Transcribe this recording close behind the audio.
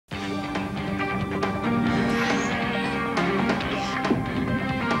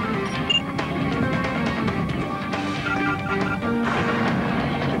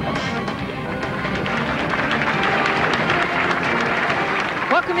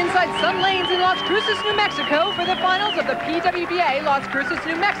inside Sun Lanes in Las Cruces, New Mexico for the finals of the PWBA Las Cruces,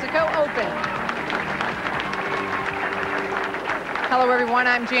 New Mexico Open. Hello everyone,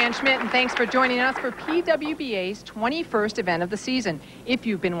 I'm Jan Schmidt and thanks for joining us for PWBA's 21st event of the season. If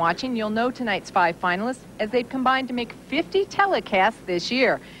you've been watching, you'll know tonight's 5 finalists as they've combined to make 50 telecasts this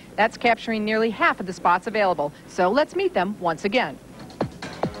year. That's capturing nearly half of the spots available. So let's meet them once again.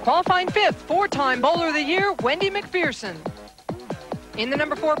 Qualifying 5th, 4-time Bowler of the Year, Wendy Macpherson. In the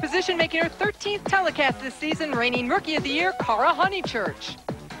number 4 position, making her 13th telecast this season, reigning Rookie of the Year, Cara Honeychurch.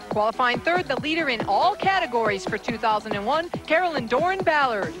 Qualifying 3rd, the leader in all categories for 2001, Carolyn Dorin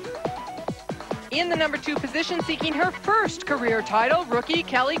Ballard. In the number 2 position, seeking her first career title, rookie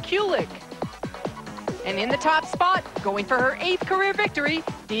Kelly Kulick. And in the top spot, going for her 8th career victory,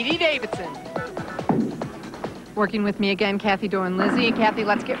 Dede Davidson. Working with me again, Kathy, Dorin, Lizzie. And Kathy,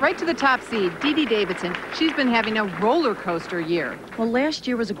 let's get right to the top seed, Dede Davidson. She's been having a roller coaster year. Well, last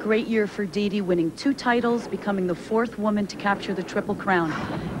year was a great year for Dede, winning 2 titles, becoming the 4th woman to capture the Triple Crown.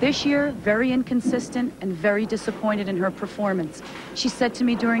 This year, very inconsistent and very disappointed in her performance. She said to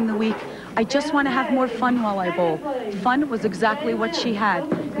me during the week, "I just want to have more fun while I bowl." Fun was exactly what she had,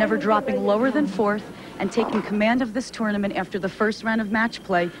 never dropping lower than 4th and taking command of this tournament after the first round of match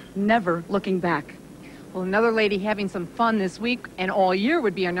play, never looking back. Well, another lady having some fun this week and all year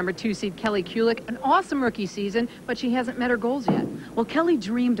would be our number 2 seed, Kelly Kulick. An awesome rookie season, but she hasn't met her goals yet. Well, Kelly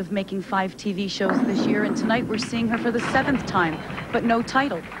dreamed of making 5 TV shows this year, and tonight we're seeing her for the 7th time, but no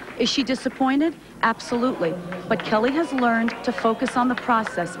title. Is she disappointed? Absolutely. But Kelly has learned to focus on the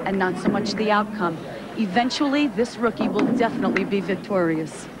process and not so much the outcome. Eventually, this rookie will definitely be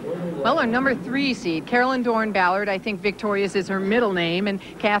victorious. Well, our number 3 seed, Carolyn Dorin Ballard, I think Victorious is her middle name. And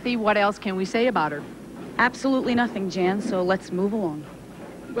Kathy, what else can we say about her? Absolutely nothing, Jan, so let's move along.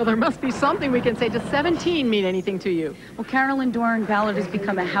 Well, there must be something we can say. Does 17 mean anything to you? Well, Carolyn Dorin Ballard has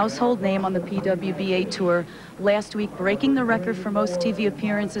become a household name on the PWBA Tour. Last week, breaking the record for most TV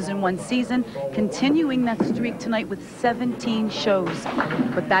appearances in one season, continuing that streak tonight with 17 shows.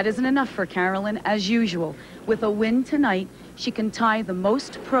 But that isn't enough for Carolyn, as usual. With a win tonight, she can tie the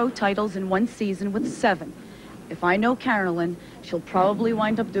most pro titles in one season with 7. If I know Carolyn, she'll probably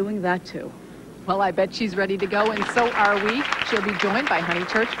wind up doing that too. Well, I bet she's ready to go, and so are we. She'll be joined by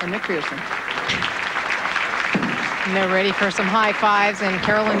Honeychurch and Macpherson. And they're ready for some high fives, and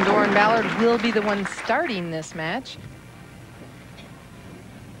Carolyn Dorin Ballard will be the one starting this match.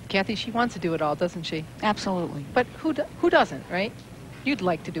 Kathy, she wants to do it all, doesn't she? Absolutely. But who doesn't, right? You'd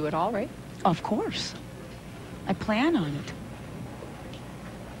like to do it all, right? Of course. I plan on it.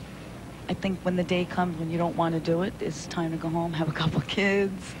 I think when the day comes when you don't want to do it, it's time to go home, have a couple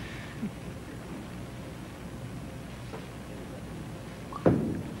kids.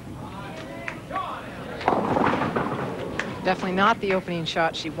 Definitely not the opening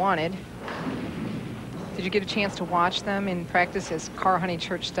shot she wanted. Did you get a chance to watch them in practice as Cara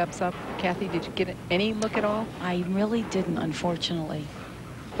Honeychurch steps up? Kathy, did you get any look at all? I really didn't, unfortunately.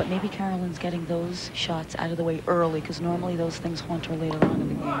 But maybe Carolyn's getting those shots out of the way early, because normally those things haunt her later on in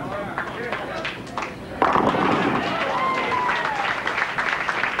the game.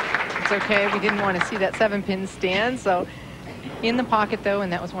 It's okay. We didn't want to see that 7-pin stand, so in the pocket, though,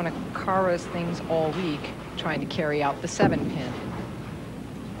 and that was one of Cara's things all week, trying to carry out the 7-pin.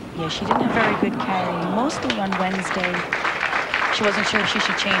 Yeah, she didn't have very good carry. Mostly on Wednesday, she wasn't sure if she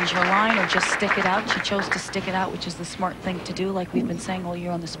should change her line or just stick it out. She chose to stick it out, which is the smart thing to do, like we've been saying all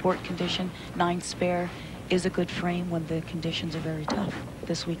year on the sport condition. 9 spare is a good frame when the conditions are very tough.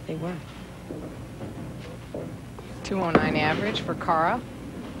 This week they were. 209 average for Cara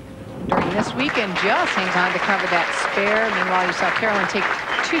during this weekend, just hangs on to cover that spare. Meanwhile, you saw Carolyn take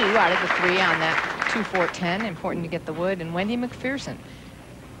 2 out of the 3 on that 2-4-10. Important to get the wood. And Wendy Macpherson,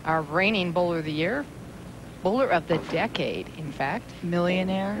 our reigning Bowler of the Year, Bowler of the Decade, in fact.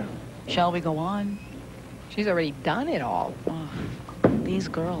 Millionaire. Shall we go on? She's already done it all. Oh, these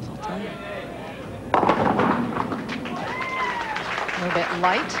girls, I'll tell you. A little bit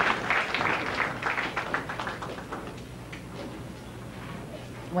light.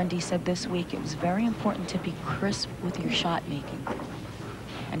 Wendy said this week it was very important to be crisp with your shot making.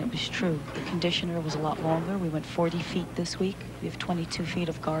 And it was true. The conditioner was a lot longer. We went 40 feet this week. We have 22 feet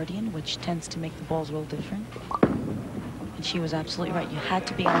of Guardian, which tends to make the balls a little different. And she was absolutely right. You had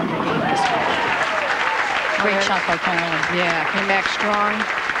to be on your game this week. Great shot by Carolyn. Yeah, came back strong.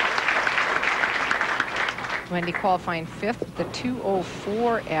 Wendy qualifying 5th with the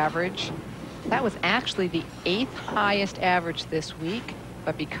 204 average. That was actually the 8th highest average this week.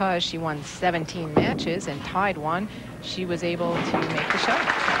 But because she won 17 matches and tied 1, she was able to make the shot.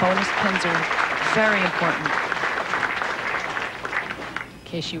 Bonus pins are very important.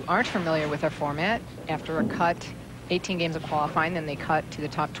 case you aren't familiar with our format, after a cut, 18 games of qualifying, then they cut to the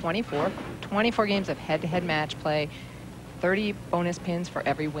top 24. 24 games of head-to-head match play, 30 bonus pins for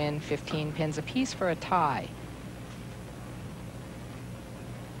every win, 15 pins apiece for a tie.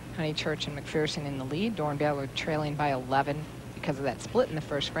 Honeychurch and Macpherson in the lead. Dorin Ballard trailing by 11 because of that split in the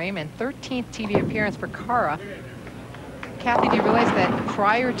first frame. And 13th TV appearance for Cara. Kathy, do you realize that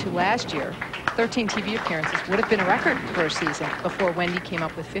prior to last year, 13 TV appearances would have been a record for a season before Wendy came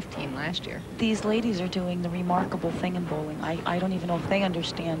up with 15 last year? These ladies are doing the remarkable thing in bowling. I don't even know if they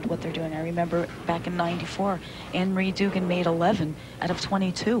understand what they're doing. I remember back in '94, Anne-Marie Dugan made 11 out of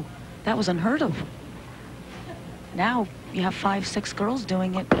 22. That was unheard of. Now you have 5, 6 girls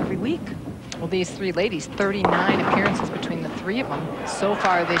doing it every week. Well, these three ladies, 39 appearances between the three of them so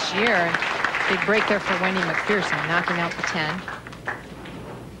far this year. And big break there for Wendy Macpherson, knocking out the 10.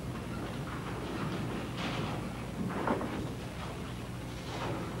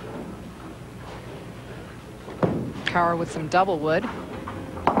 Cara with some double wood.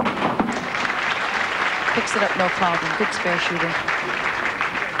 Picks it up, no problem. Good spare shooter.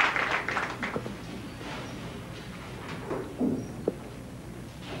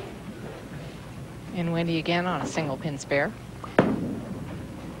 And Wendy again on a single pin spare.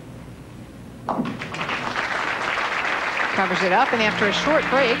 Covers it up, and after a short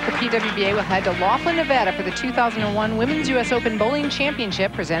break, the PWBA will head to Laughlin, Nevada for the 2001 Women's U.S. Open Bowling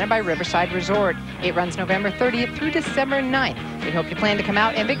Championship presented by Riverside Resort. It runs November 30th through December 9th. We hope you plan to come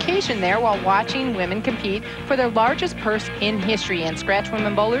out and vacation there while watching women compete for their largest purse in history. And scratch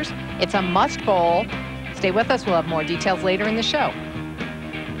women bowlers, it's a must bowl. Stay with us, we'll have more details later in the show.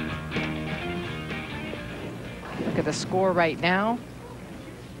 Look at the score right now.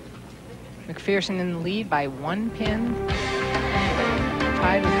 Macpherson in the lead by 1 pin.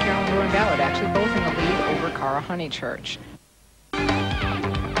 Tied with Carolyn and Ballard, actually both in the lead over Cara Honeychurch.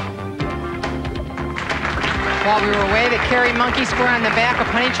 While we were away, the carry monkey score on the back of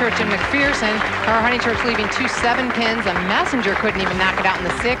Honeychurch and Macpherson. Cara Honeychurch leaving 2 7 pins. A messenger couldn't even knock it out in the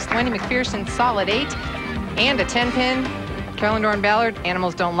 6th. Wendy Macpherson solid 8 and a 10 pin. Carolyn and Ballard,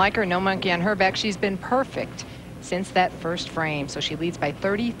 animals don't like her. No monkey on her back. She's been perfect since that first frame, so she leads by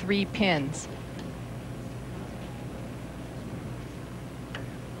 33 pins.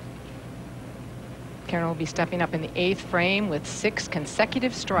 Carolyn will be stepping up in the 8th frame with 6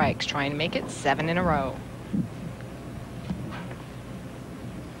 consecutive strikes, trying to make it 7 in a row.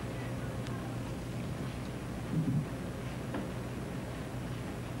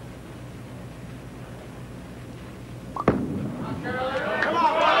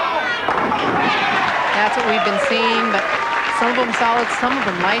 That's what we've been seeing, but some of them solid, some of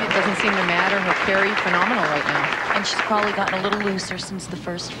them light. It doesn't seem to matter. Her carry, phenomenal right now. And she's probably gotten a little looser since the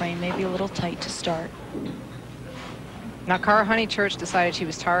first frame, maybe a little tight to start. Now, Cara Honeychurch decided she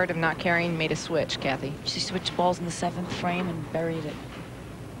was tired of not carrying, made a switch, Kathy. She switched balls in the 7th frame and buried it.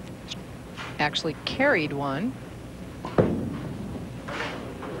 Actually carried one.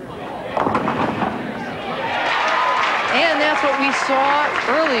 And that's what we saw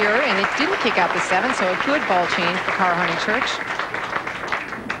earlier, and it didn't kick out the 7, so a good ball change for Cara Honeychurch.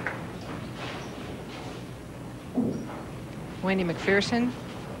 Wendy Macpherson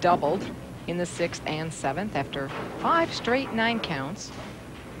doubled in the 6th and 7th after 5 straight 9 counts.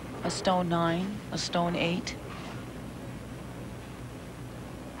 A stone 9, a stone 8.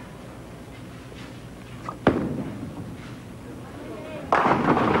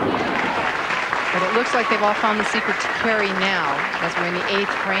 But it looks like they've all found the secret to carry now, as we're in the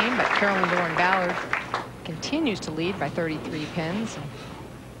 8th frame, but Carolyn Dorin Ballard continues to lead by 33 pins.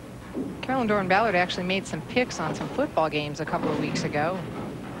 Carolyn Dorin Ballard actually made some picks on some football games a couple of weeks ago.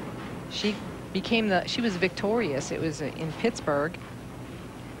 She was victorious. It was in Pittsburgh.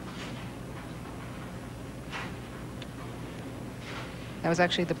 That was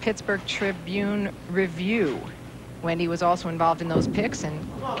actually the Pittsburgh Tribune Review. Wendy was also involved in those picks, and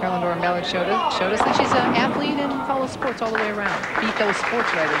Carolyn Dorin Ballard showed us that she's an athlete and follows sports all the way around. Beat those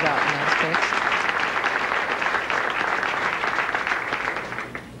sports writers out in those picks.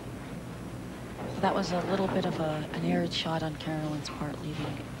 That was a little bit of an erred shot on Carolyn's part,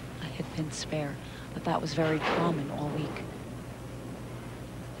 leaving a hit pin spare, but that was very common all week.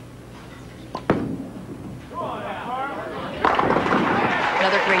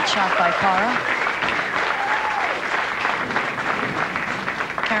 Another great shot by Cara.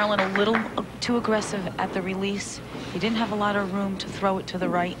 Carolyn a little too aggressive at the release. He didn't have a lot of room to throw it to the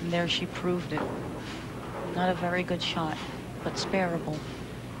right, and there she proved it. Not a very good shot, but spareable.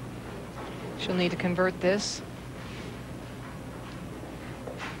 She'll need to convert this.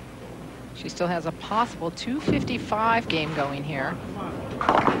 She still has a possible 255 game going here. So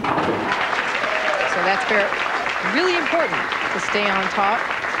that's really important to stay on top.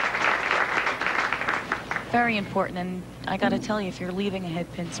 Very important, and I gotta tell you, if you're leaving a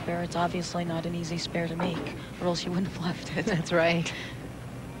head pin spare, it's obviously not an easy spare to make, or else you wouldn't have left it. That's right.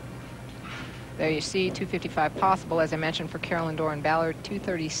 There you see 255 possible, as I mentioned, for Carolyn, Dorin, Ballard,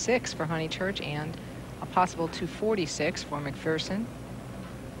 236 for Honeychurch, and a possible 246 for Macpherson.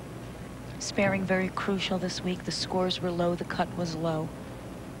 Sparing very crucial this week. The scores were low, the cut was low.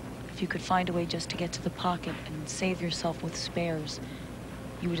 If you could find a way just to get to the pocket and save yourself with spares,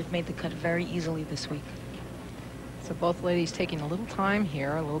 you would have made the cut very easily this week. So both ladies taking a little time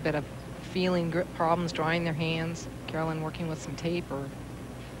here, a little bit of feeling grip problems, drying their hands. Carolyn working with some tape or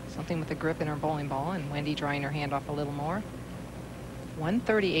something with the grip in her bowling ball, and Wendy drying her hand off a little more.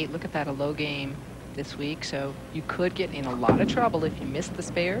 138, look at that, a low game this week, so you could get in a lot of trouble if you missed the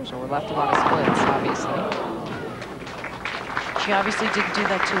spares or left a lot of splits, obviously. She obviously didn't do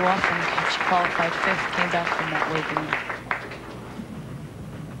that too often. She qualified 5th, came back from that low game.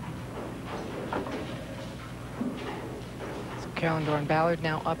 Carolyn, Dorin, Ballard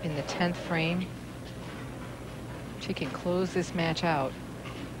now up in the 10th frame. She can close this match out.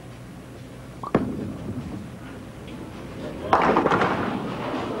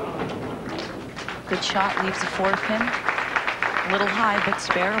 Good shot, leaves the 4 pin. A little high, but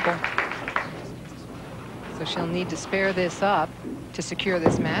spareable. So she'll need to spare this up to secure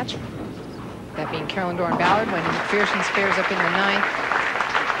this match. That being Carolyn, Dorin, Ballard. Wendy Macpherson spares up in the 9th.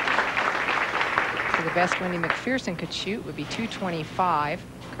 So the best Wendy Macpherson could shoot would be 225.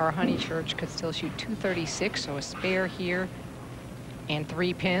 Cara Honeychurch could still shoot 236, so a spare here and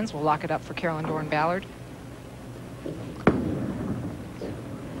 3 pins. We'll lock it up for Carolyn, Dorin, Ballard.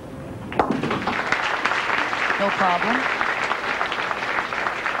 No problem.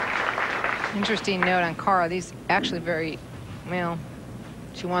 Interesting note on Cara. These actually very, well,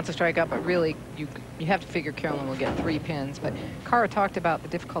 she wants to strike up, but really you have to figure Carolyn will get 3 pins. But Cara talked about the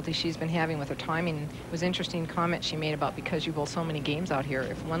difficulty she's been having with her timing. It was an interesting comment she made about because you bowl so many games out here,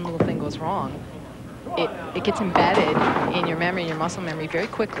 if one little thing goes wrong, it gets embedded in your memory, your muscle memory very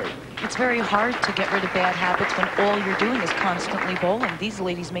quickly. It's very hard to get rid of bad habits when all you're doing is constantly bowling. These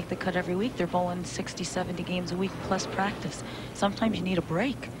ladies make the cut every week. They're bowling 60, 70 games a week plus practice. Sometimes you need a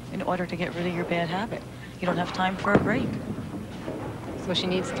break in order to get rid of your bad habit. You don't have time for a break. So she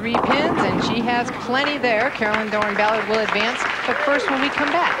needs 3 pins, and she has plenty there. Carolyn, Dorin, Ballard will advance. But first, when we come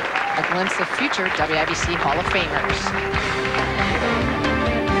back, a glimpse of future WIBC Hall of Famers.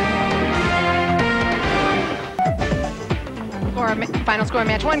 Final score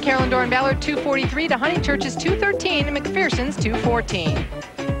match 1, Carolyn, Dorin, Ballard 243 to Honeychurch's 213 and Macpherson's 214.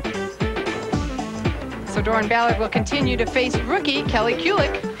 So Dorin Ballard will continue to face rookie Kelly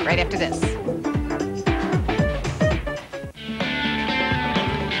Kulick right after this.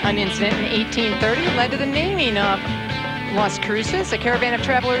 An incident in 1830 led to the naming of Las Cruces. A caravan of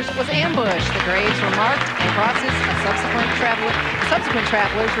travelers was ambushed. The graves were marked and crosses. Subsequent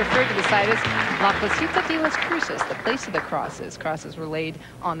travelers referred to the site as La Placita de las Cruces, the place of the crosses. Crosses were laid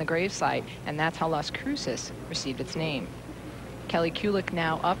on the gravesite, and that's how Las Cruces received its name. Kelly Kulick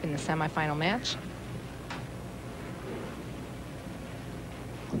now up in the semifinal match.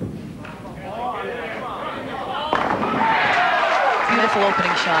 Beautiful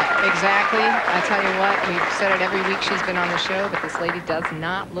opening shot. Exactly. I tell you what, we've said it every week she's been on the show, but this lady does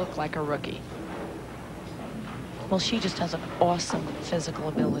not look like a rookie. Well, she just has an awesome physical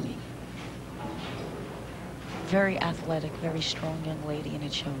ability. Very athletic, very strong young lady, and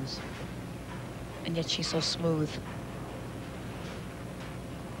it shows. And yet she's so smooth.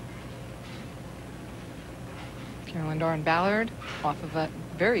 Carolyn, Dorin, Ballard off of a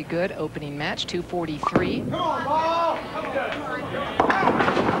very good opening match, 243.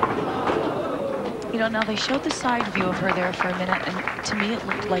 You know, now they showed the side view of her there for a minute, and to me it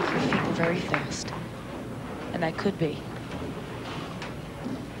looked like her feet were very fast. And that could be.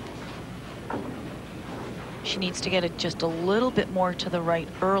 She needs to get it just a little bit more to the right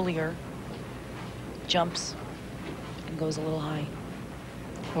earlier. Jumps and goes a little high.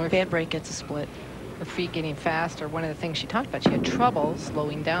 Or bad break gets a split. Her feet getting fast, or one of the things she talked about, she had trouble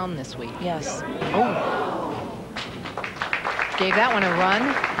slowing down this week. Yes. Oh. Gave that one a run.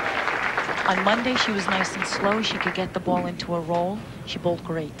 On Monday, she was nice and slow. She could get the ball into a roll. She bowled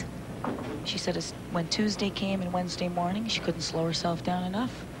great. She said when Tuesday came and Wednesday morning, she couldn't slow herself down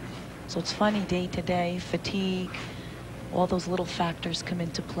enough. So it's funny, day to day, fatigue, all those little factors come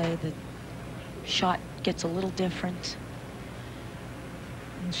into play. The shot gets a little different.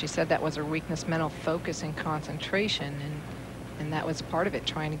 And she said that was her weakness, mental focus and concentration. And And that was part of it,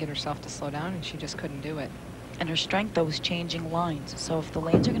 trying to get herself to slow down, and she just couldn't do it. And her strength, though, was changing lines. So if the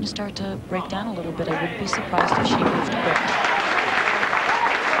lanes are going to start to break down a little bit, I wouldn't be surprised if she moved quick.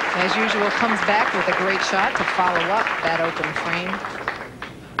 As usual, comes back with a great shot to follow up that open frame.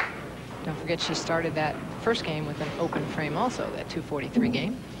 Don't forget, she started that first game with an open frame also, that 243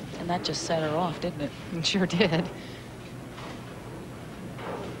 game. And that just set her off, didn't it? It sure did.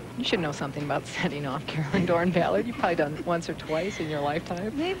 You should know something about setting off, Carolyn. Dorin Ballard, you've probably done it once or twice in your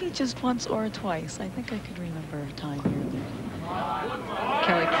lifetime. Maybe just once or twice. I think I could remember a time here.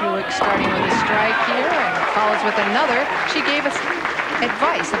 Kulick starting with a strike here and follows with another. She gave us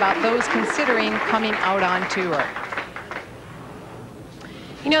advice about those considering coming out on tour.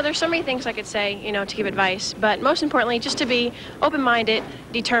 You know, there's so many things I could say, you know, to give advice, but most importantly, just to be open-minded,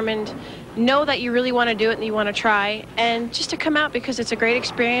 determined, know that you really want to do it and you want to try, and just to come out because it's a great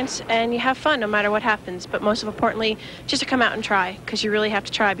experience and you have fun no matter what happens. But most importantly, just to come out and try, because you really have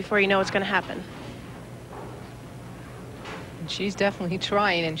to try before you know what's going to happen. And she's definitely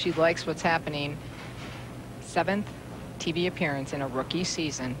trying, and she likes what's happening. 7th TV appearance in a rookie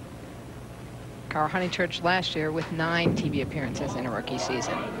season. Cara Honeychurch last year with 9 TV appearances in a rookie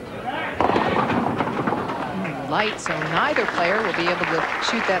season. Light, so neither player will be able to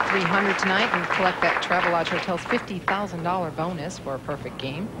shoot that 300 tonight and collect that Travelodge Hotel's $50,000 bonus for a perfect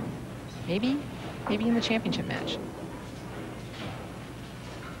game. Maybe in the championship match.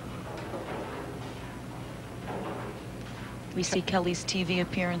 We see Kelly's TV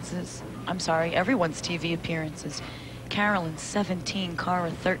appearances. I'm sorry, everyone's TV appearances. Carolyn, 17,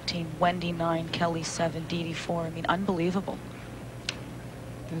 Cara, 13, Wendy, 9, Kelly, 7, Dede, 4. I mean, unbelievable.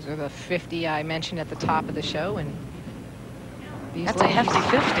 Those are the 50 I mentioned at the top of the show, and these That's ladies, a hefty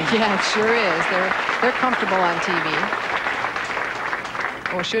 50. Yeah, it sure is. They're comfortable on TV,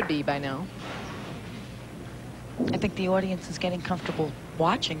 or should be by now. I think the audience is getting comfortable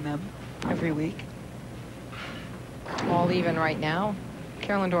watching them every week. All even right now.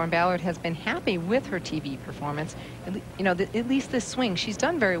 Carolyn Dorin Ballard has been happy with her TV performance. You know, at least this swing, she's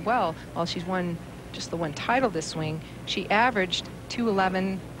done very well. While she's won just the one title this swing, she averaged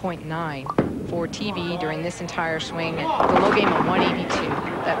 211.9 for TV during this entire swing. The low game of 182.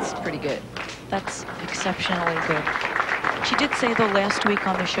 That's pretty good. That's exceptionally good. She did say, though, last week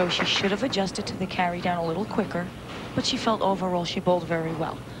on the show she should have adjusted to the carry down a little quicker, but she felt overall she bowled very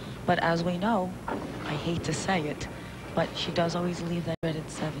well. But as we know, I hate to say it, but she does always leave that red at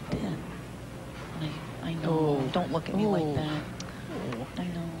 7-10. I know. Oh. Don't look at me like that. Oh. I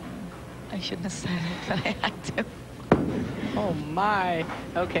know. I shouldn't have said it, but I had to. Oh, my.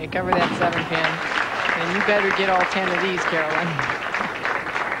 Okay, cover that 7 pin. And you better get all 10 of these, Carolyn.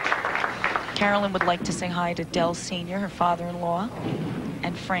 Carolyn would like to say hi to Dell Sr., her father-in-law,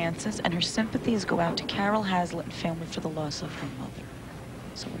 and Francis, and her sympathies go out to Carol Hazlitt and family for the loss of her mother.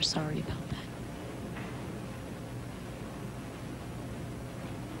 So we're sorry about that.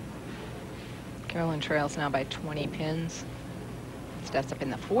 Carolyn trails now by 20 pins. Steps up in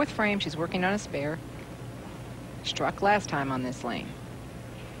the 4th frame. She's working on a spare. Struck last time on this lane.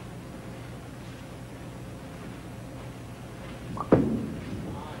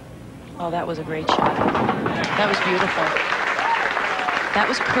 Oh, that was a great shot. That was beautiful. That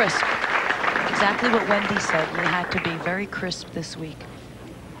was crisp. Exactly what Wendy said. You had to be very crisp this week.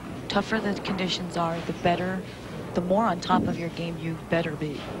 Tougher the conditions are, the better, the more on top of your game you better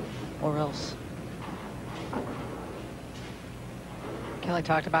be, or else. Kelly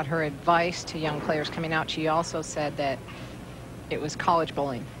talked about her advice to young players coming out. She also said that it was college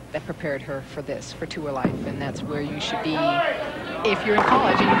bowling that prepared her for this, for tour life, and that's where you should be if you're in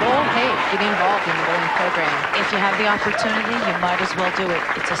college and you bowl. Hey, get involved in the bowling program. If you have the opportunity, you might as well do it.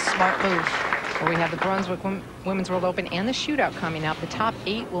 It's a smart move. Well, we have the Brunswick Women's World Open and the shootout coming up. The top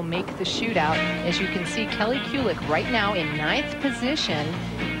 8 will make the shootout. As you can see, Kelly Kulick right now in 9th position.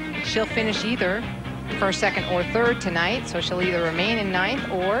 She'll finish either 1st, 2nd, or 3rd tonight, so she'll either remain in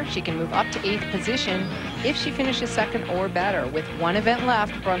 9th or she can move up to 8th position if she finishes 2nd or better. With one event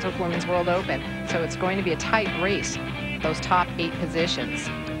left, Brunswick Women's World Open. So it's going to be a tight race, those top 8 positions.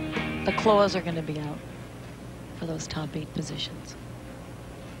 The claws are going to be out for those top 8 positions.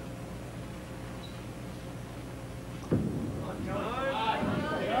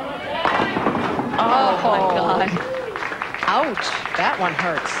 Oh my God. Ouch, that one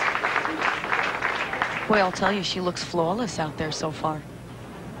hurts. Boy, I'll tell you, she looks flawless out there so far.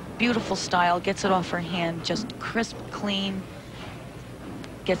 Beautiful style, gets it off her hand, just crisp, clean.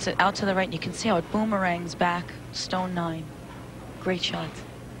 Gets it out to the right, and you can see how it boomerangs back. Stone 9. Great shot.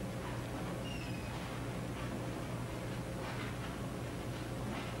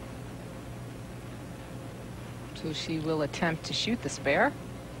 So she will attempt to shoot the spare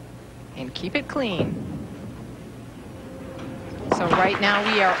and keep it clean. So right now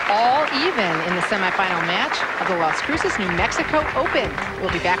we are all even in the semifinal match of the Las Cruces, New Mexico Open.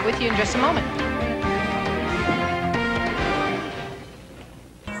 We'll be back with you in just a moment.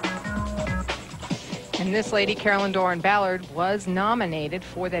 And this lady, Carolyn Dorin Ballard, was nominated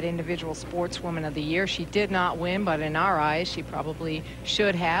for that Individual Sportswoman of the Year. She did not win, but in our eyes, she probably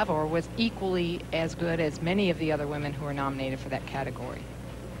should have, or was equally as good as many of the other women who were nominated for that category.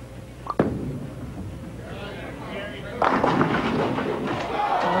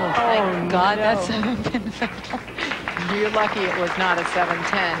 Oh, God, no. that's a pin foul. You're lucky it was not a 7-10.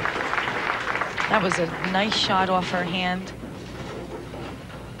 That was a nice shot off her hand.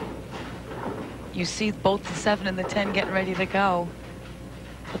 You see both the 7 and the 10 getting ready to go,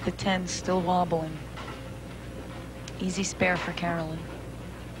 but the 10's still wobbling. Easy spare for Carolyn.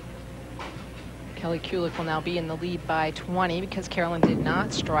 Kelly Kulick will now be in the lead by 20 because Carolyn did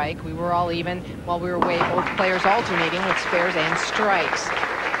not strike. We were all even while we were away, both players alternating with spares and strikes.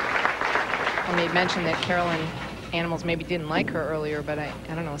 I made mention that Carolyn animals maybe didn't like her earlier, but I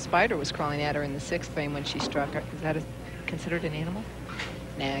don't know, a spider was crawling at her in the 6th frame when she struck her. Is that considered an animal?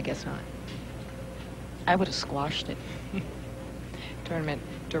 Nah, I guess not. I would have squashed it. Tournament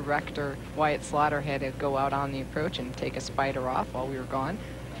director Wyatt Slaughter had to go out on the approach and take a spider off while we were gone.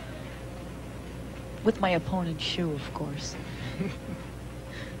 With my opponent's shoe, of course.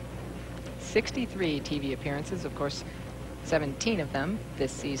 63 TV appearances, of course, 17 of them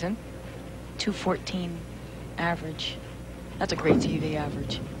this season. 214 average. That's a great TV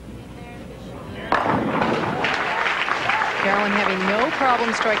average. Carolyn having no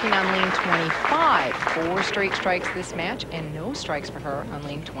problem striking on lane 25. 4 straight strikes this match and no strikes for her on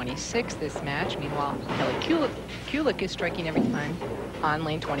lane 26 this match. Meanwhile, Kelly Kulick is striking every time on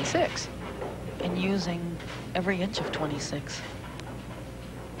lane 26. And using every inch of 26.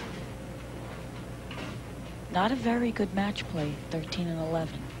 Not a very good match play, 13 and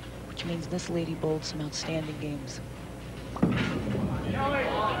 11, which means this lady bowled some outstanding games.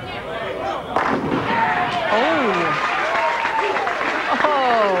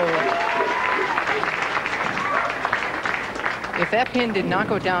 If that pin did not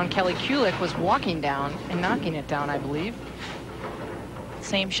go down, Kelly Kulick was walking down and knocking it down, I believe.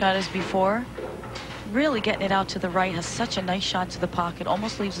 Same shot as before. Really getting it out to the right. Has such a nice shot to the pocket.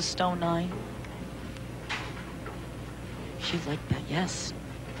 Almost leaves a stone 9. She's like that, yes.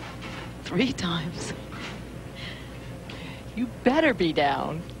 3 times. You better be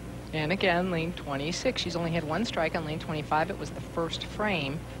down. And again, lane 26. She's only had 1 strike on lane 25. It was the 1st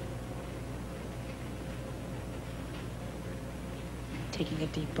frame. Taking a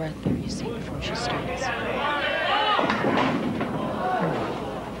deep breath there, you see, before she starts.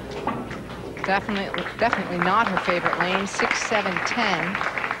 Definitely not her favorite lane. 6, 7, 10.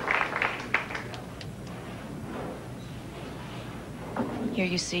 Here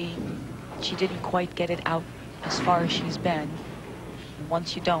you see she didn't quite get it out as far as she's been. And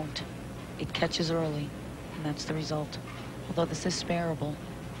once you don't, it catches early, and that's the result. Although this is spareable.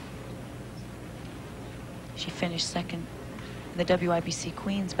 She finished 2nd in the WIBC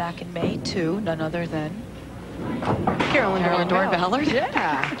Queens back in May to none other than Carolyn Dorin Ballard.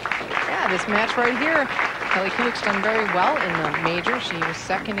 Yeah, this match right here. Kelly Kulick's done very well in the major. She was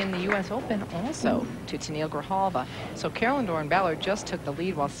 2nd in the U.S. Open also to Tennille Grijalva. So Carolyn Dorin Ballard just took the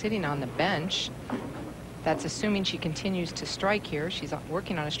lead while sitting on the bench. That's assuming she continues to strike here. She's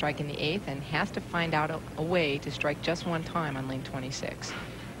working on a strike in the 8th and has to find out a way to strike just 1 time on lane 26.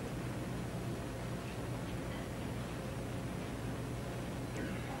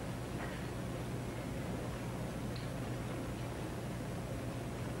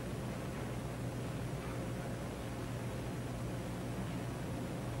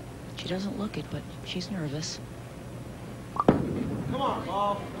 She doesn't look it, but she's nervous. Come on,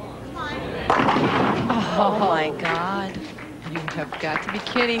 ball. Oh my God. You have got to be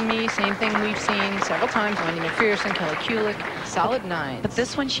kidding me. Same thing we've seen several times. Wendy Macpherson, Kelly Kulick, solid 9s. But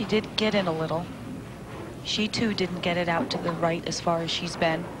this one she did get in a little. She too didn't get it out to the right as far as she's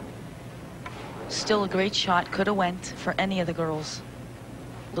been. Still a great shot. Could have went for any of the girls.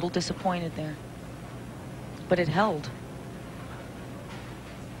 A little disappointed there. But it held.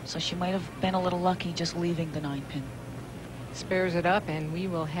 So she might have been a little lucky just leaving the 9-pin. Spares it up, and we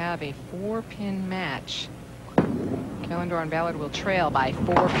will have a 4-pin match. Carolyn Dorin Ballard will trail by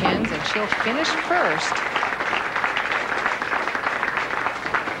 4 pins, and she'll finish 1st.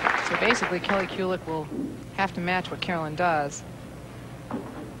 So basically, Kelly Kulick will have to match what Carolyn does.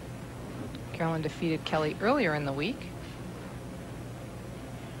 Carolyn defeated Kelly earlier in the week.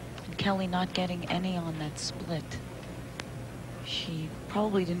 Kelly not getting any on that split. She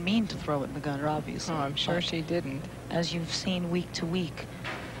probably didn't mean to throw it in the gutter, obviously. Oh, I'm sure she didn't. As you've seen week to week,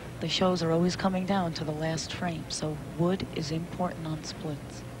 the shows are always coming down to the last frame, so wood is important on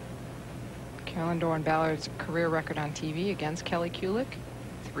splits. Carolyn Dorin Ballard's career record on TV against Kelly Kulick,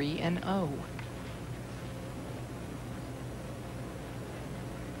 3-0.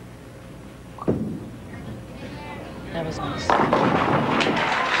 That was nice.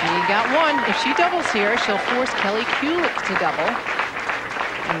 She got one. If she doubles here, she'll force Kelly Kulick to double.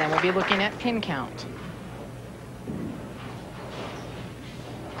 And then we'll be looking at pin count.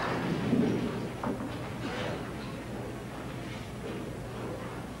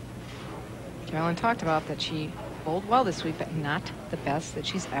 Carolyn talked about that she bowled well this week, but not the best that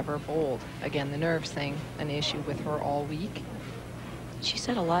she's ever bowled. Again, the nerves thing, an issue with her all week. She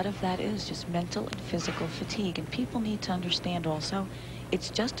said a lot of that is just mental and physical fatigue, and people need to understand also it's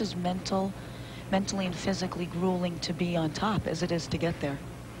just as mentally and physically grueling to be on top as it is to get there.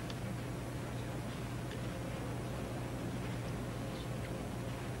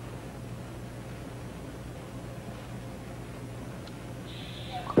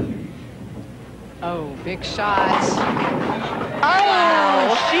 Oh, big shot. Oh,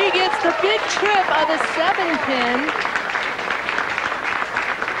 wow. She gets the big trip of a 7-pin.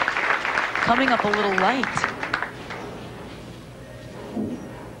 Coming up a little light.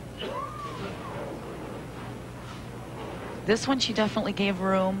 This one she definitely gave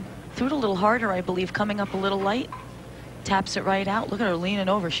room. Threw it a little harder, I believe, coming up a little light. Taps it right out. Look at her leaning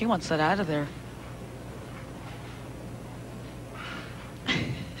over. She wants that out of there.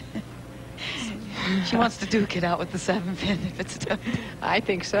 She wants to duke it out with the 7-pin if it's done. I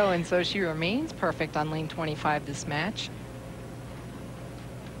think so, and so she remains perfect on lane 25 this match.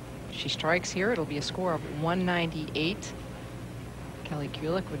 She strikes here, it'll be a score of 198. Kelly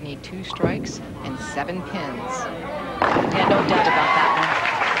Kulick would need 2 strikes and 7 pins. Yeah, no doubt about that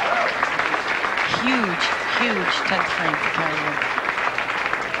one. Huge, huge 10th frame for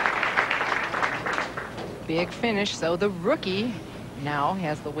Carolyn. Big finish, so the rookie now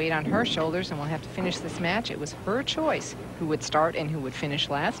has the weight on her shoulders and will have to finish this match. It was her choice who would start and who would finish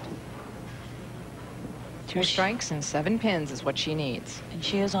last. 2 strikes and 7 pins is what she needs. And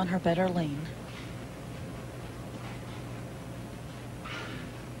she is on her better lane.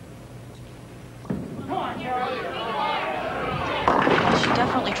 Well, she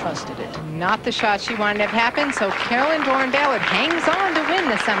definitely trusted it. Not the shot she wanted to have happen, so Carolyn Dorin Ballard hangs on to win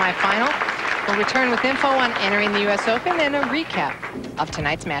the semifinal. We'll return with info on entering the U.S. Open and a recap of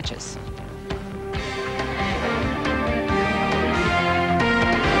tonight's matches.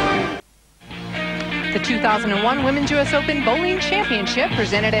 The 2001 Women's U.S. Open Bowling Championship,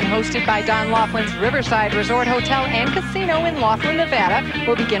 presented and hosted by Don Laughlin's Riverside Resort Hotel and Casino in Laughlin, Nevada,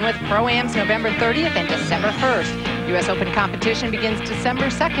 will begin with Pro-Ams November 30th and December 1st. U.S. Open competition begins December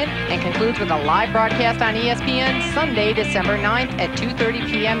 2nd and concludes with a live broadcast on ESPN Sunday, December 9th at 2:30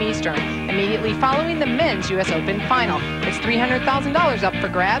 p.m. Eastern, immediately following the men's U.S. Open final. It's $300,000 up for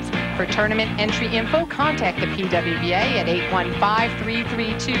grabs. For tournament entry info, contact the PWBA at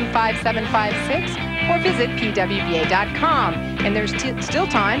 815-332-5756 or visit pwba.com. And there's still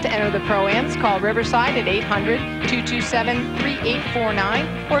time to enter the Pro-Ams. Call Riverside at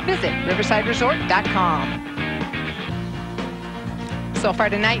 800-227-3849 or visit riversideresort.com. So far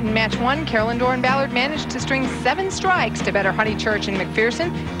tonight in match 1, Carolyn Dorin Ballard managed to string 7 strikes to better Honeychurch and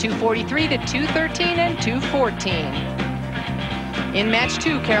Macpherson, 243 to 213 and 214. In match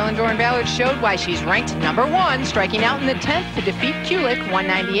 2, Carolyn Dorin Ballard showed why she's ranked number 1, striking out in the 10th to defeat Kulick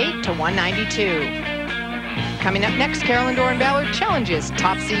 198 to 192. Coming up next, Carolyn Dorin Ballard challenges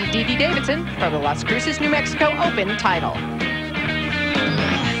top seed Dede Davidson for the Las Cruces, New Mexico Open title.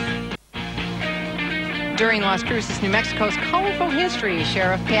 During Las Cruces, New Mexico's colorful history,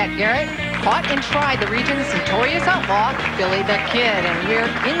 Sheriff Pat Garrett caught and tried the region's notorious outlaw, Billy the Kid. And we're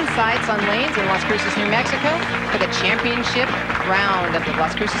insights on lanes in Las Cruces, New Mexico for the championship round of the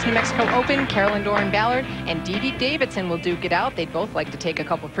Las Cruces, New Mexico Open. Carolyn Dorin Ballard and Dede Davidson will duke it out. They'd both like to take a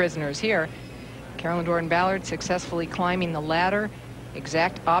couple prisoners here. Carolyn Dorin Ballard successfully climbing the ladder,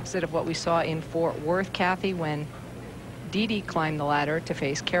 exact opposite of what we saw in Fort Worth, Kathy, when Dede climbed the ladder to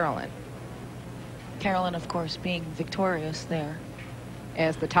face Carolyn. Carolyn, of course, being victorious there.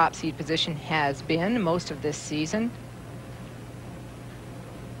 As the top seed position has been most of this season.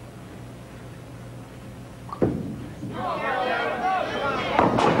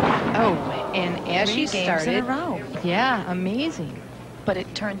 Oh, and as she started, in a row. Yeah, amazing. But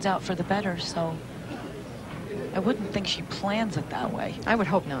it turns out for the better, so I wouldn't think she plans it that way. I would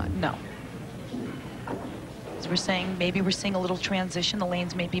hope not. No. As we're saying, maybe we're seeing a little transition. The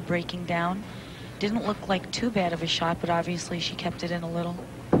lanes may be breaking down. Didn't look like too bad of a shot, but obviously she kept it in a little.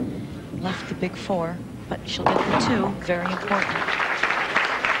 Left the big 4, but she'll get the 2. Very important.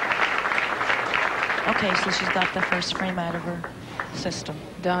 Okay, so she's got the first frame out of her system.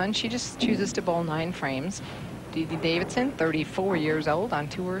 Done. She just chooses to bowl 9 frames. Dede Davidson, 34 years old, on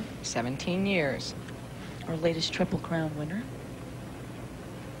tour 17 years. Our latest Triple Crown winner.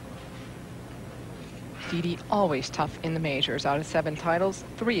 Dede always tough in the majors. Out of 7 titles,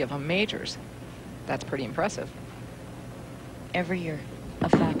 3 of them majors. That's pretty impressive. Every year, a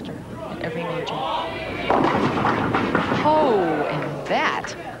factor in every major. Oh, and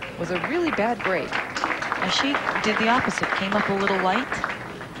that was a really bad break. Now she did the opposite, came up a little light.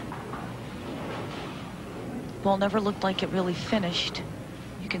 Ball never looked like it really finished.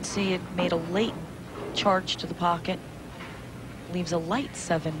 You can see it made a late charge to the pocket. Leaves a light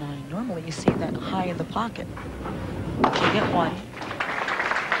 7-9. Normally you see that high in the pocket. She'll get 1.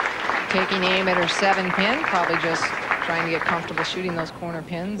 Taking aim at her 7-pin, probably just trying to get comfortable shooting those corner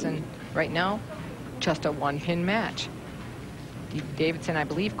pins, and right now, just a 1-pin match. Davidson, I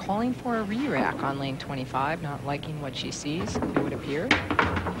believe, calling for a re-rack on lane 25, not liking what she sees, it would appear.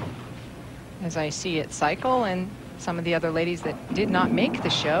 As I see it cycle, and some of the other ladies that did not make the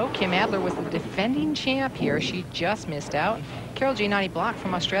show. Kim Adler was the defending champ here. She just missed out. Carol Giannotti Block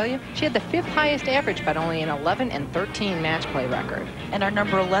from Australia. She had the 5th highest average, but only an 11-13 match play record. And our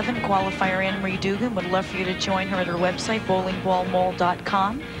number 11 qualifier, Anne-Marie Dugan, would love for you to join her at her website,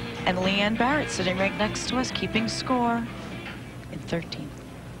 bowlingballmall.com. And Leanne Barrett sitting right next to us, keeping score in 13th.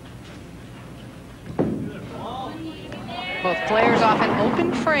 Both players off an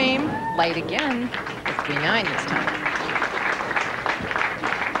open frame. Light again with 3-9 this time.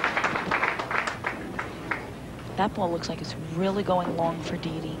 That ball looks like it's really going long for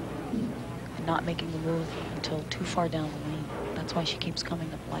Dede and not making the move until too far down the lane. That's why she keeps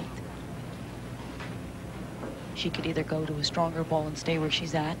coming up light. She could either go to a stronger ball and stay where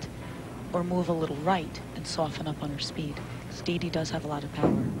she's at, or move a little right and soften up on her speed. Dede does have a lot of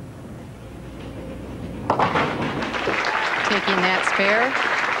power. Taking that spare.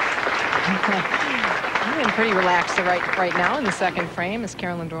 I'm getting pretty relaxed right now in the second frame, as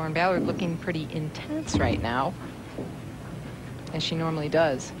Carolyn Dorin Ballard looking pretty intense right now, as she normally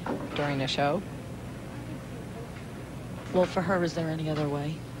does during a show. Well, for her, is there any other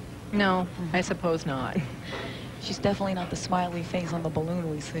way? No, I suppose not. She's definitely not the smiley face on the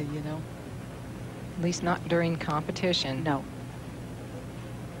balloon we see, you know. At least not during competition. No.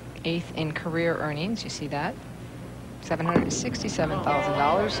 8th in career earnings, you see that?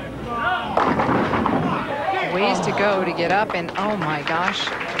 $767,000. Ways to go to get up, and oh my gosh.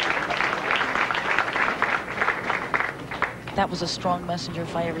 That was a strong messenger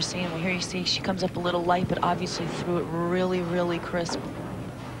if I ever seen one. Here you see she comes up a little light, but obviously threw it really, really crisp.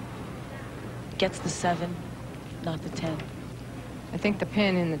 Gets the 7, not the 10. I think the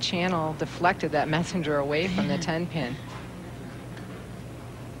pin in the channel deflected that messenger away from the 10 pin.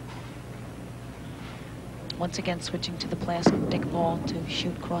 Once again, switching to the plastic ball to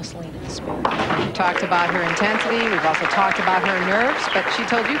shoot cross lane at the spare. We talked about her intensity. We've also talked about her nerves, but she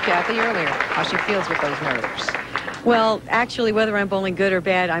told you, Kathy, earlier how she feels with those nerves. Well, actually, whether I'm bowling good or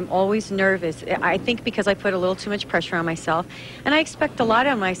bad, I'm always nervous. I think because I put a little too much pressure on myself, and I expect a lot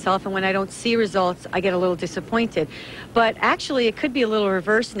on myself, and when I don't see results, I get a little disappointed. But actually, it could be a little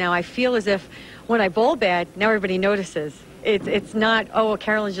reversed now. I feel as if when I bowl bad, now everybody notices. It's not, oh,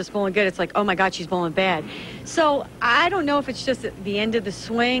 Carolyn's just bowling good. It's like, oh, my God, she's bowling bad. So I don't know if it's just at the end of the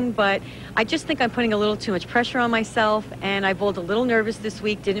swing, but I just think I'm putting a little too much pressure on myself, and I bowled a little nervous this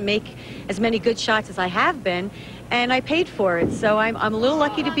week, didn't make as many good shots as I have been, and I paid for it. So I'm a little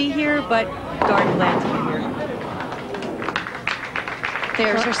lucky to be here, but darn glad to be here.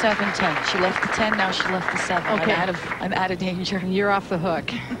 There's her 7-10. She left the 10, now she left the 7. Okay. I'm out of danger. You're off the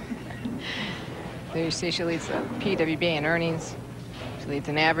hook. There you see she leads the PWBA in earnings. She leads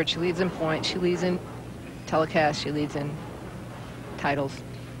in average. She leads in points. She leads in telecast. She leads in titles.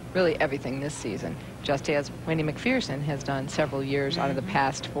 Really everything this season. Just as Wendy Macpherson has done several years out of the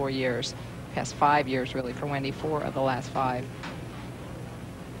past 4 years. Past 5 years, really, for Wendy. 4 of the last 5.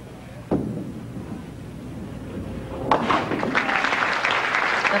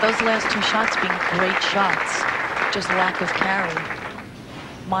 Now those last 2 shots being great shots. Just lack of carry.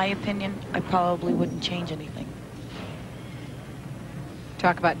 My opinion, I probably wouldn't change anything.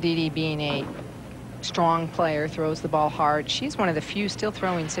 Talk about Dede being a strong player, throws the ball hard. She's one of the few still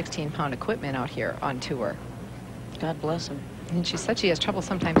throwing 16-pound equipment out here on tour. God bless her. And she said she has trouble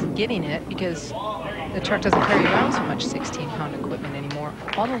sometimes getting it because the truck doesn't carry around so much 16-pound equipment anymore.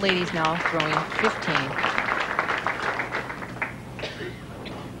 All the ladies now throwing 15.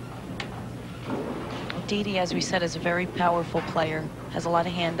 Dede, as we said, is a very powerful player, has a lot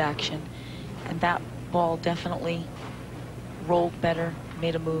of hand action, and that ball definitely rolled better,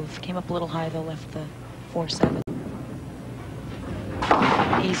 made a move, came up a little high though, left the 4-7.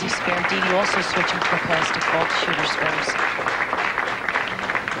 Easy spare. Dede also switching to a plastic ball to shooter spares.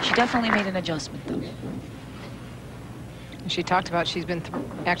 She definitely made an adjustment though. She talked about she's been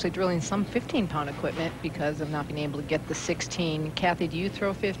actually drilling some 15-pound equipment because of not being able to get the 16. Kathy, do you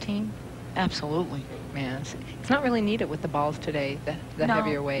throw 15? Absolutely. Man, it's not really needed with the balls today, the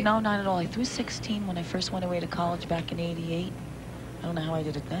heavier weight. No, not at all. I threw 16 when I first went away to college back in '88. I don't know how I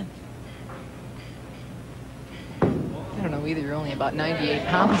did it then. I don't know either. You're only about 98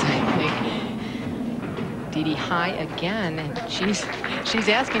 pounds, I think. Dede high again, and she's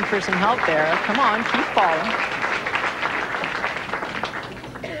asking for some help there. Come on, keep falling.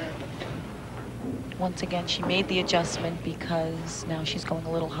 Once again, she made the adjustment because now she's going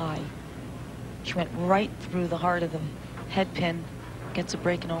a little high. She went right through the heart of the head pin, gets a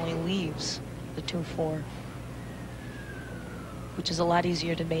break and only leaves the 2-4, which is a lot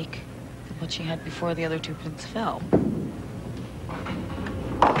easier to make than what she had before the other 2 pins fell.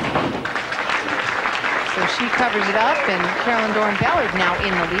 So she covers it up, and Carolyn Dorin Ballard now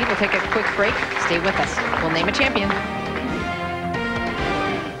in the lead. We'll take a quick break. Stay with us. We'll name a champion.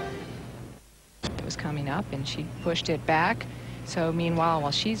 It was coming up, and she pushed it back. So meanwhile,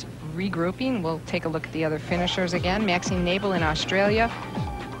 while she's regrouping, we'll take a look at the other finishers again. Maxine Nabel in Australia.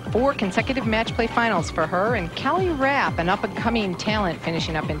 4 consecutive match play finals for her. And Callie Rapp, an up-and-coming talent,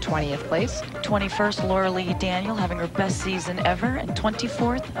 finishing up in 20th place. 21st, Laura Lee Daniel, having her best season ever. And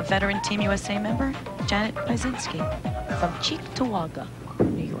 24th, a veteran Team USA member, Janet Pazinski, from Cheektowaga,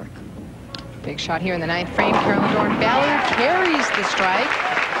 New York. Big shot here in the 9th frame. Carolyn Dorin Ballard carries the strike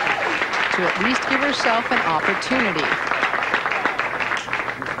to at least give herself an opportunity.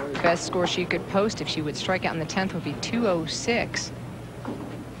 Best score she could post if she would strike out in the 10th would be 206.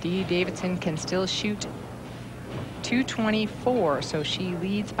 Dede Davidson can still shoot 224, so she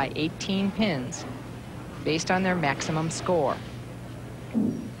leads by 18 pins based on their maximum score.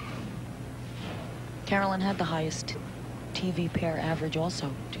 Carolyn had the highest TV pair average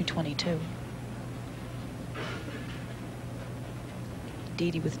also, 222.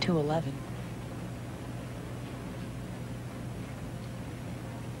 Dede with 211.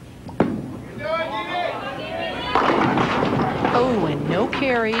 Oh, and no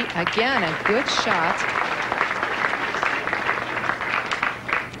carry. Again, a good shot.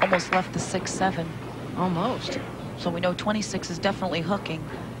 Almost left the 6-7. Almost. So we know 26 is definitely hooking.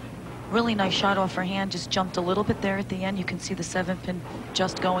 Really nice shot off her hand. Just jumped a little bit there at the end. You can see the 7-pin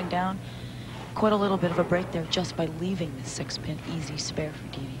just going down. Quite a little bit of a break there just by leaving the 6-pin easy spare for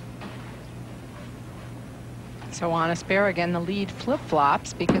Dede. So on a spare, again, the lead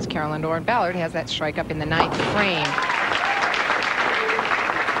flip-flops because Carolyn Dorin Ballard has that strike up in the 9th frame.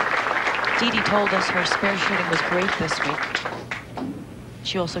 Dede told us her spare shooting was great this week.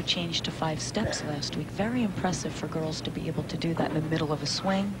 She also changed to 5 steps last week. Very impressive for girls to be able to do that in the middle of a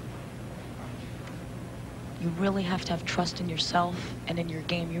swing. You really have to have trust in yourself and in your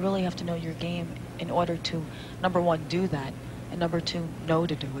game. You really have to know your game in order to, number 1, do that, and number 2, know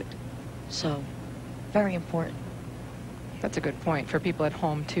to do it. So, very important. That's a good point for people at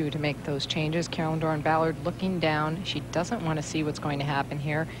home, too, to make those changes. Carolyn Dorin Ballard looking down. She doesn't want to see what's going to happen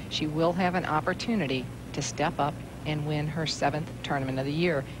here. She will have an opportunity to step up and win her 7th tournament of the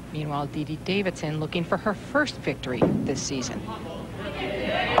year. Meanwhile, Dede Davidson looking for her first victory this season.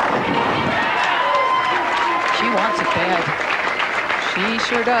 She wants it bad. She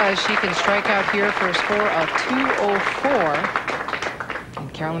sure does. She can strike out here for a score of 204.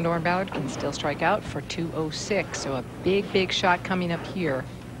 And Carolyn Dorin Ballard can still strike out for 206. So a big, big shot coming up here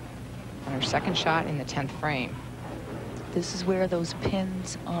on her second shot in the 10th frame. This is where those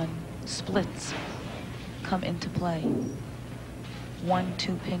pins on splits come into play.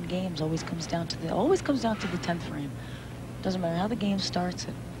 1-2 pin games always comes down to the 10th frame. Doesn't matter how the game starts,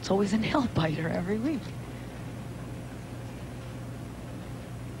 it's always a nail biter every week.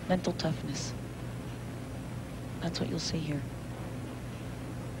 Mental toughness. That's what you'll see here.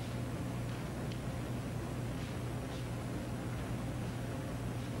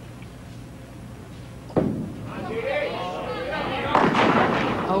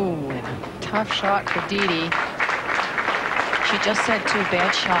 Oh, and a tough shot for Dede. She just said, too,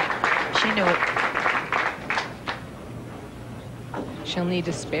 bad shot. She knew it. She'll need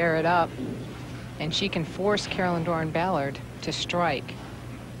to spare it up, and she can force Carolyn Dorin Ballard to strike.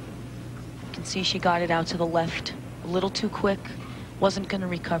 You can see she got it out to the left a little too quick, wasn't going to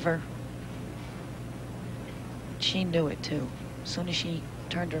recover. She knew it, too. As soon as she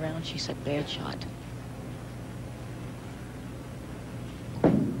turned around, she said, bad shot.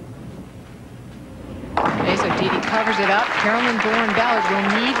 covers it up. Carolyn, Dorin, Ballard will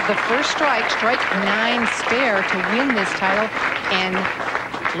need the first strike 9 spare to win this title.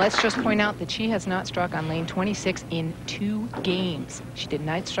 And let's just point out that she has not struck on lane 26 in 2 games. She did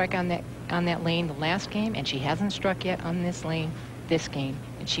not strike on that lane the last game, and she hasn't struck yet on this lane this game.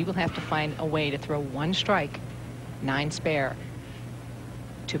 And she will have to find a way to throw 1 strike, 9 spare,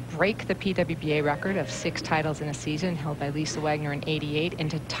 to break the PWBA record of 6 titles in a season held by Lisa Wagner in '88,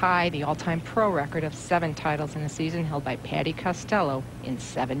 and to tie the all-time pro record of 7 titles in a season held by Patty Costello in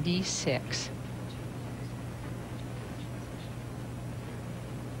 '76.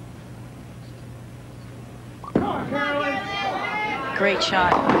 Great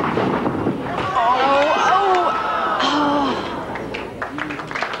shot.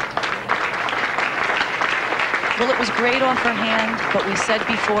 Well, it was great off her hand, but we said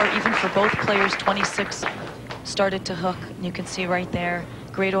before, even for both players, 26 started to hook. And you can see right there,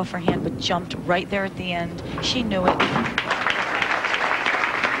 great off her hand, but jumped right there at the end. She knew it.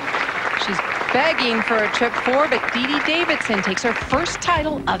 She's begging for a trip 4, but Dede Davidson takes her first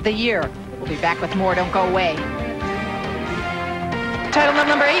title of the year. We'll be back with more. Don't go away. Title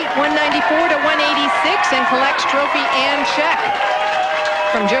number 8, 194 to 186, and collects trophy and check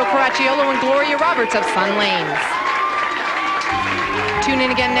from Joe Caracciolo and Gloria Roberts of Sun Lanes. Tune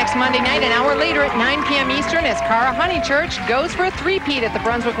in again next Monday night, an hour later at 9 p.m. Eastern, as Cara Honeychurch goes for a three-peat at the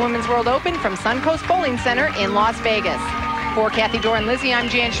Brunswick Women's World Open from Suncoast Bowling Center in Las Vegas. For Kathy, Dorin, Lizzie, I'm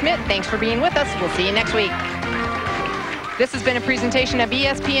Jan Schmidt. Thanks for being with us. We'll see you next week. This has been a presentation of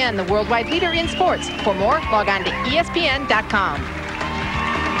ESPN, the worldwide leader in sports. For more, log on to ESPN.com.